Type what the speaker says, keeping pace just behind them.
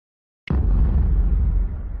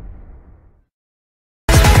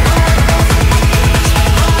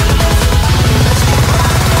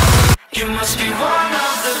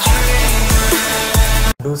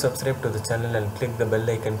Do subscribe to the channel and click the bell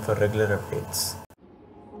icon for regular updates.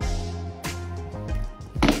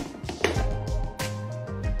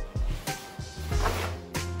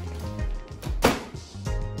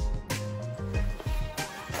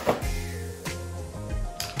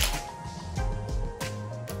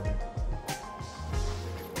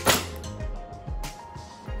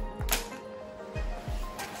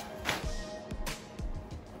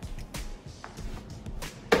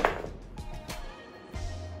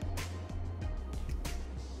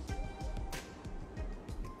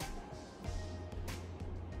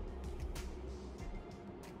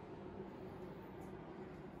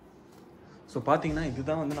 So பார்த்தீங்கன்னா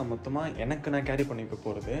இதுதான் வந்து நான் மொத்தமாக நான் கேரி பண்ணி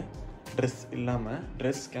போகிறது ட்ரெஸ் இல்லாமல்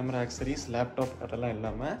ட்ரெஸ் கேமரா ஆக்சரிஸ் லேப்டாப் அதெல்லாம்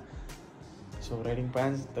இல்லாமல் so riding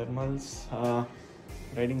pants thermals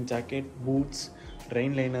riding jacket boots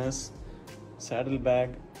rain liners saddle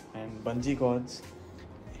back and பஞ்சி cards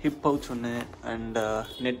hip pouch ஒன்று அண்ட்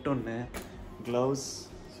நெட் ஒன்று க்ளவுஸ்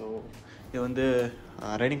ஸோ இது வந்து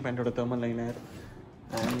ரைடிங் பேண்ட்டோட தெர்மல் லைனர்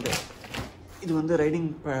அண்ட் இது வந்து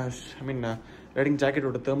ரைடிங்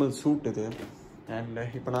ஜாக்கெட்டோட தெர்மல் சூட் இது அண்ட்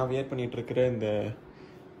இப்போ நான் வியர் பண்ணிகிட்ருக்கிற இந்த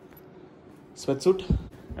sweat suit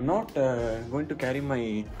I'm not going to carry my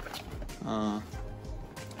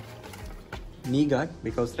knee guard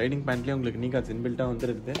because riding பேண்ட்லேயே உங்களுக்கு knee guards இன்பில்ட்டாக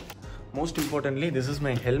வந்துருக்குது. Most importantly this is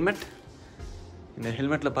my helmet. இந்த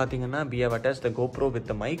ஹெல்மெட்டில் பார்த்தீங்கன்னா we have attached the GoPro with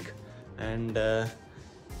the mic and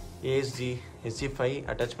SG5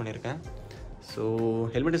 attach பண்ணியிருக்கேன். So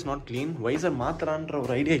helmet is not clean. Visor மாத்திரான்ற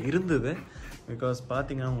ஒரு idea இருந்தது because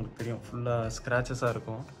பார்த்தீங்கன்னா உங்களுக்கு தெரியும் ஃபுல்லாக ஸ்க்ராச்சஸாக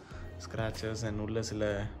இருக்கும். ஸ்க்ராச்சஸ் அண்ட் உள்ள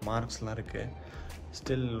சில மார்க்ஸ்லாம் இருக்குது.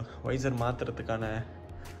 ஸ்டில் வைசர் மாற்றுறதுக்கான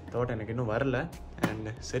தாட் எனக்கு இன்னும் வரல. அண்ட்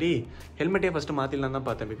சரி ஹெல்மெட்டே ஃபஸ்ட்டு மாற்றிடலாம் தான்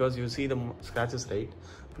பார்த்தேன் because you see the scratches right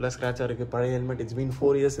ஃபுல்லாக ஸ்க்ராச்சாக இருக்குது. பழைய helmet it's been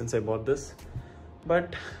 4 years since I bought this.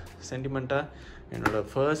 But சென்டிமெண்ட்டாக என்னோடய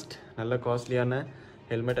ஃபர்ஸ்ட் நல்ல காஸ்ட்லியான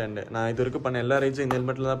ஹெல்மெட் அண்ட் நான் இது வரைக்கும் பண்ண எல்லா ரைட்ஸும் இந்த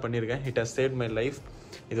ஹெல்மெட்டில் தான் பண்ணியிருக்கேன். It has saved my life.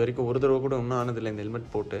 இது வரைக்கும் ஒரு தடவை கூட ஒன்றும் ஆனதில்லை இந்த ஹெல்மெட்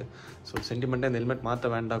போட்டு. ஸோ சென்டிமெண்ட்டாக இந்த ஹெல்மெட் மாற்ற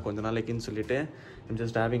வேண்டாம் கொஞ்சம் நாளைக்குன்னு சொல்லிட்டு I'm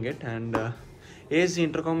just having it. And AC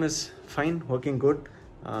intercom is fine, working good.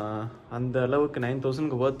 அந்த அளவுக்கு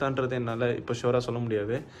 9,000க்கு ஒர்த்தான்றது என்னால் இப்போ ஷோராக சொல்ல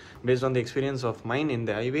முடியாது. Based on the experience of mine in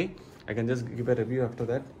the highway I can just give a review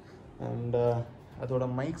after that. And அதோட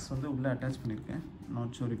மைக்ஸ் வந்து உள்ளே அட்டாச் பண்ணியிருக்கேன்.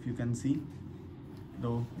 Not sure if you can see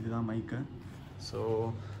தோ இதுதான் மைக்கு. So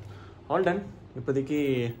all done. இப்போதைக்கு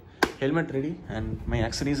helmet ready and my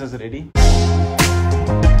ஆக்சரிஸ் as ready.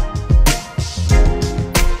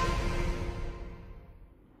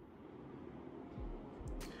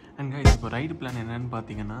 And guys இப்போ ride plan என்னென்னு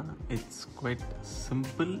பார்த்தீங்கன்னா it's quite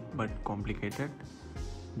simple but complicated.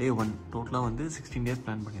 Day 1 டோட்டலாக வந்து 16 days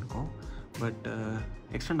பிளான் பண்ணியிருக்கோம். பட்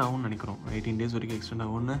எக்ஸ்டெண்ட் ஆகும்னு நினைக்கிறோம். 18 days வரைக்கும் எக்ஸ்டெண்ட்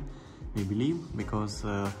ஆகும்னு we believe because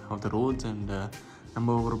of the roads and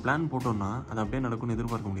நம்ம ஒரு பிளான் போட்டோம்னா அது அப்படியே நடக்கும்னு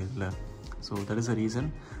எதிர்பார்க்க முடியாதுல்ல. So that is a reason.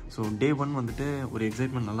 So Day 1 வந்துட்டு ஒரு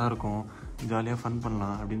எக்ஸைட்மெண்ட் நல்லாயிருக்கும், ஜாலியாக ஃபன்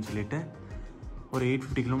பண்ணலாம் அப்படின்னு சொல்லிட்டு ஒரு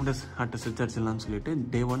 850 kilometers அட் ஸ்ட்ரெச் அடிச்சிடலாம்னு சொல்லிட்டு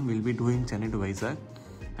Day 1 will be doing Chennai to Vaisakh.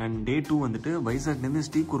 And Day 2 வந்துட்டு வைசாக்லேருந்து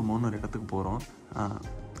ஸ்ரீகுர்மம்னு ஒரு இடத்துக்கு போகிறோம்.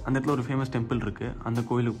 அந்த இடத்துல ஒரு ஃபேமஸ் டெம்பிள் இருக்குது, அந்த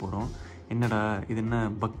கோயிலுக்கு போகிறோம். என்னடா இது என்ன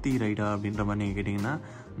பக்தி ரைடா அப்படின்ற மாதிரி நீங்கள் கேட்டிங்கன்னா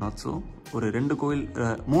நாட் ஸோ. ஒரு 3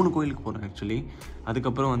 கோயிலுக்கு போகிறோம் ஆக்சுவலி.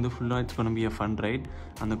 அதுக்கப்புறம் வந்து ஃபுல்லாக it's gonna be a fun right.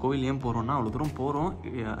 அந்த கோயில் ஏன் போகிறோன்னா அவ்வளோ தூரம் போகிறோம்,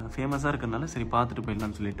 ஃபேமஸாக இருக்கிறதுனால சரி பார்த்துட்டு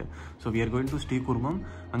போயிடலாம்னு சொல்லிட்டு. So we are going to ஸ்ரீகுர்மம்.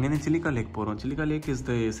 அங்கேருந்து சிலிக்கா லேக் போகிறோம். Silica lakh is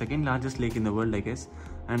the second largest lakh in the world I guess.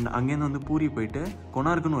 And அங்கேருந்து வந்து பூரி போயிட்டு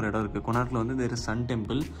கொனார்க்குன்னு ஒரு இடம் இருக்குது. கொனார்க்கில் வந்து தேர் இஸ் சன்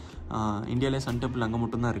டெம்பிள். இந்தியாவிலே சன் டெம்பிள் அங்கே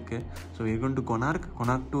மட்டும்தான் இருக்குது. So we are going to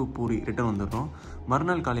Konark to puri return வந்துடுறோம்.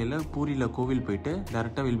 மறுநாள் காலையில் பூரியில் கோவில் போயிட்டு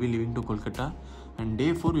டேரெக்டாக will be living to Kolkata. And Day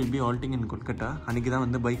 4 will be ஆல்ட்டிங் இன் கொல்கட்டா. அன்றைக்கி தான்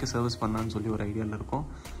வந்து பைக்கை சர்வீஸ் பண்ணலான்னு சொல்லி ஒரு ஐடியாவில் இருக்கும்.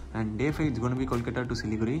 And Day 5 it's gonna be Kolkata to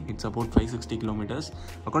Siliguri. It's about 560 kilometers.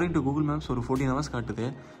 According to Google maps ஒரு 14 hours காட்டுது.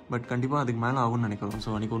 பட் கண்டிப்பாக அதுக்கு மேலே ஆகும்னு நினைக்கிறோம்.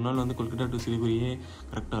 ஸோ அன்றைக்கி ஒரு நாள் வந்து கொல்கட்டா டு சிலிகுரியே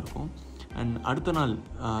கரெக்டாக இருக்கும். அண்ட் அடுத்த நாள்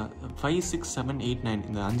 5, 6, 7, 8, 9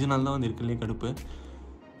 இந்த 5 நாள் தான் வந்து இருக்குல்லே கடுப்பு.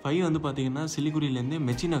 5 வந்து பார்த்திங்கன்னா சிலிகுரியிலேருந்து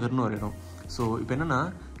மெச்சி நகர்னு ஒரு இடம். ஸோ இப்போ என்னென்னா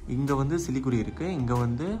இங்கே வந்து சிலிகுரி இருக்குது, இங்கே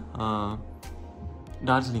வந்து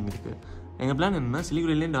டார்ஜிலிங் இருக்குது. எங்கள் பிளான் என்னென்னா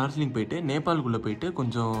சிலிகுரியிலேருந்து டார்ஜிலிங் போயிட்டு நேபாளுக்குள்ளே போயிட்டு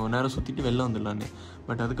கொஞ்சம் நேரம் சுற்றிட்டு வெளில வந்துடலான்னு.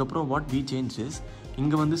 பட் அதுக்கப்புறம் வாட் வி சேஞ்சஸ்,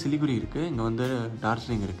 இங்கே வந்து சிலிகுரி இருக்குது, இங்கே வந்து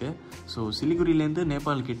டார்ஜிலிங் இருக்குது. ஸோ சிலிகுரியிலேருந்து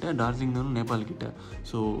நேபாள் கிட்ட, டார்ஜிலிங்லேருந்து நேபாள் கிட்ட.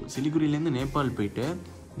 ஸோ சிலிகுரியிலேருந்து நேபாள் போயிட்டு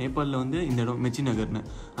நேபாளில் வந்து இந்த இடம் மெச்சி நகர்னு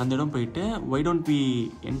அந்த இடம் போயிட்டு why don't we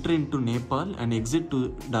enter in to Nepal and exit to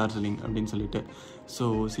Darjeeling அப்படின்னு சொல்லிட்டு. ஸோ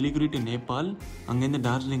சிலிகுரி டு நேபாள், அங்கேருந்து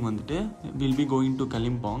டார்ஜிலிங் வந்துட்டு வில் பி கோயிங் டு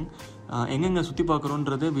கலிம்பாங். எங்கெங்கே சுற்றி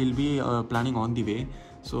பார்க்குறோன்றது will be planning on the way.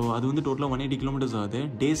 So அது வந்து டோட்டலாக 180 கிலோமீட்டர்ஸ் ஆகுது.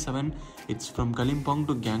 டே 7 இட்ஸ் ஃப்ரம் கலிம்பாங்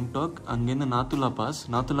டு கேங்டாக். அங்கேருந்து நாத்துலா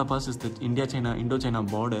boss is the Indo China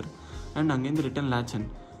border. And அங்கேருந்து return லாச்சன்.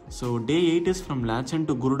 So day 8 is from லாச்சன்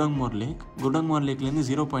to குருடங்மோர் லேக்லேருந்து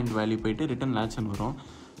 0 point வேலி போயிட்டு ரிட்டன் லாச்சன் வரும்.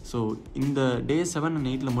 ஸோ இந்த டே 7 and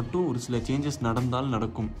 8 மட்டும் ஒரு சில சேஞ்சஸ்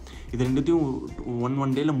நடக்கும். இது ரெண்டுத்தையும்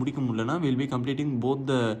ஒன் டேயில் முடிக்க முடியலன்னா will be completing both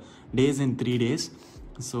the days in 3 days.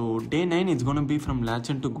 So day 9 it's gonna be from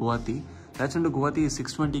லாச்சன் to Guwahati. லாச்சன் to Guwahati is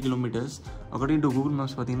 620 kilometers. According to Google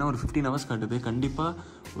maps பார்த்தீங்கன்னா ஒரு 15 hours காட்டுது. கண்டிப்பாக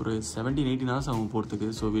ஒரு 17-18 hours ஆகும் போகிறதுக்கு.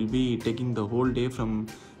 So will be taking the whole day from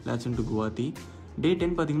லாச்சன் to Guwahati. டே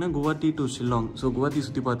 10 பார்த்தீங்கன்னா Guwahati to Shillong. So Guwahati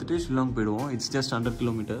சுற்றி பார்த்துட்டு ஷில்லாங் போயிடுவோம். It's just 100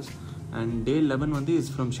 kilometers. அண்ட் டே 11 வந்து இஸ்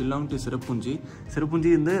ஃப்ரம் ஷில்லாங் டு சிரப்புஞ்சி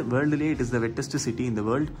இந்த வேர்ல்டுலேயே it is the wettest city in the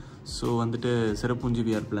world. So வந்துட்டு சிரப்புஞ்சி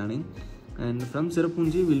we are planning. And from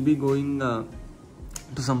சிரப்புஞ்சி will be going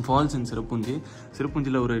to some falls in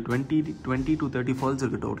சிரப்புஞ்சியில் ஒரு 20 to 30 falls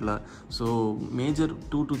இருக்குது டோட்டலாக. So major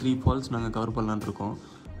 2 to 3 falls நாங்கள் cover பண்ணலான்னு இருக்கோம்.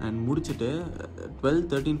 And முடிச்சுட்டு 12,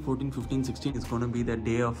 13, 14, 15, 16 is gonna be the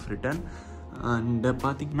day of return. And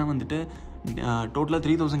பார்த்திங்கன்னா வந்துட்டு டோட்டலாக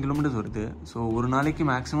 3000 kilometers வருது. ஸோ ஒரு நாளைக்கு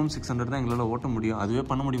மேக்ஸிமம் 600 தான் எங்களால் ஓட்ட முடியும். அதுவே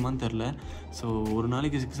பண்ண முடியுமான்னு தெரில. ஸோ ஒரு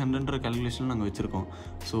நாளைக்கு 600ன்ற கேல்குலேஷன் நாங்கள் வச்சுருக்கோம்.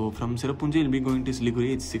 So from சிரப்புஞ்சி will be going to Siliguri.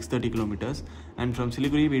 It's 630 kilometers. And from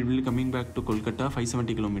Siliguri will be coming back to Kolkata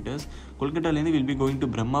 570 kilometers. கொல்கட்டாலேருந்து will be going to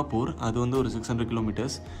Brahmapur. அது வந்து ஒரு 600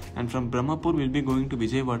 kilometers. And from Brahmapur will be going to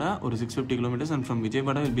Vijayawada ஒரு 650 kilometers. And from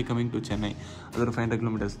Vijayawada will be coming to Chennai. அது ஒரு 500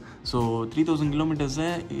 kilometers. So 3000 kilometers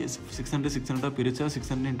 600 பிரிச்சா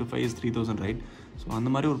 600 into 5 is 3000, right? So அந்த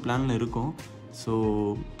மாதிரி ஒரு பிளானில் இருக்கும். ஸோ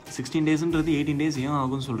 16 daysன்றது 18 days ஏன்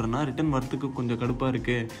ஆகும்னு சொல்கிறேன்னா, ரிட்டன் வரத்துக்கு கொஞ்சம் கடுப்பாக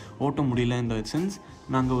இருக்குது, ஓட்ட முடியல. இந்த சென்ஸ்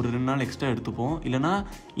நாங்கள் ஒரு 2 நாள் எக்ஸ்ட்ரா எடுத்துப்போம். இல்லைனா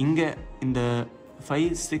இங்கே இந்த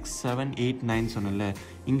 5, 6, 7, 8, 9 சொன்னல,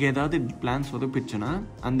 இங்கே ஏதாவது பிளான்ஸ் உதப்பிச்சுன்னா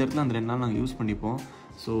அந்த இடத்துல அந்த 2 நாள் நாங்கள் யூஸ் பண்ணிப்போம்.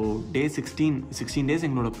 ஸோ டே 16 days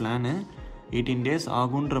எங்களோட பிளானு. 18 days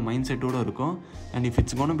ஆகுன்ற மைண்ட் செட்டோடு இருக்கும். And if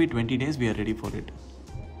it's gonna be 20 days we are ready for it.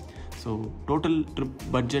 So total trip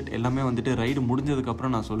budget எல்லாமே வந்துட்டு ரைடு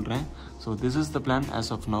முடிஞ்சதுக்கப்புறம் நான் சொல்கிறேன். So this is the plan as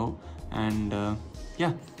of now. And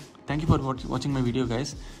thank you for வாட்சிங் my video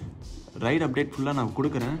guys. Right update ஃபுல்லாக நான்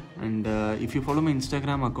கொடுக்குறேன். And if you follow my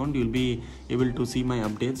Instagram account you will be able to see my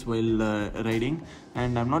updates while riding.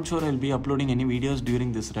 And I'm not sure I'll be uploading any videos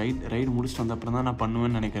during this ride முடிச்சுட்டு வந்த அப்புறம் தான் நான்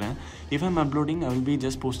பண்ணுவேன்னு நினைக்கிறேன். If I'm uploading I will be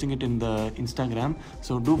just posting it in the Instagram.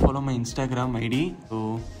 So do follow my Instagram ID. So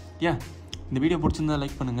yeah, இந்த video பிடிச்சிருந்தா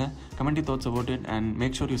like பண்ணுங்கள், comment your thoughts about it, and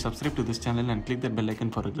make sure you subscribe to this channel and click that bell icon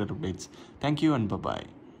for regular updates. Thank you and bye-bye.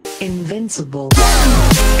 Invincible.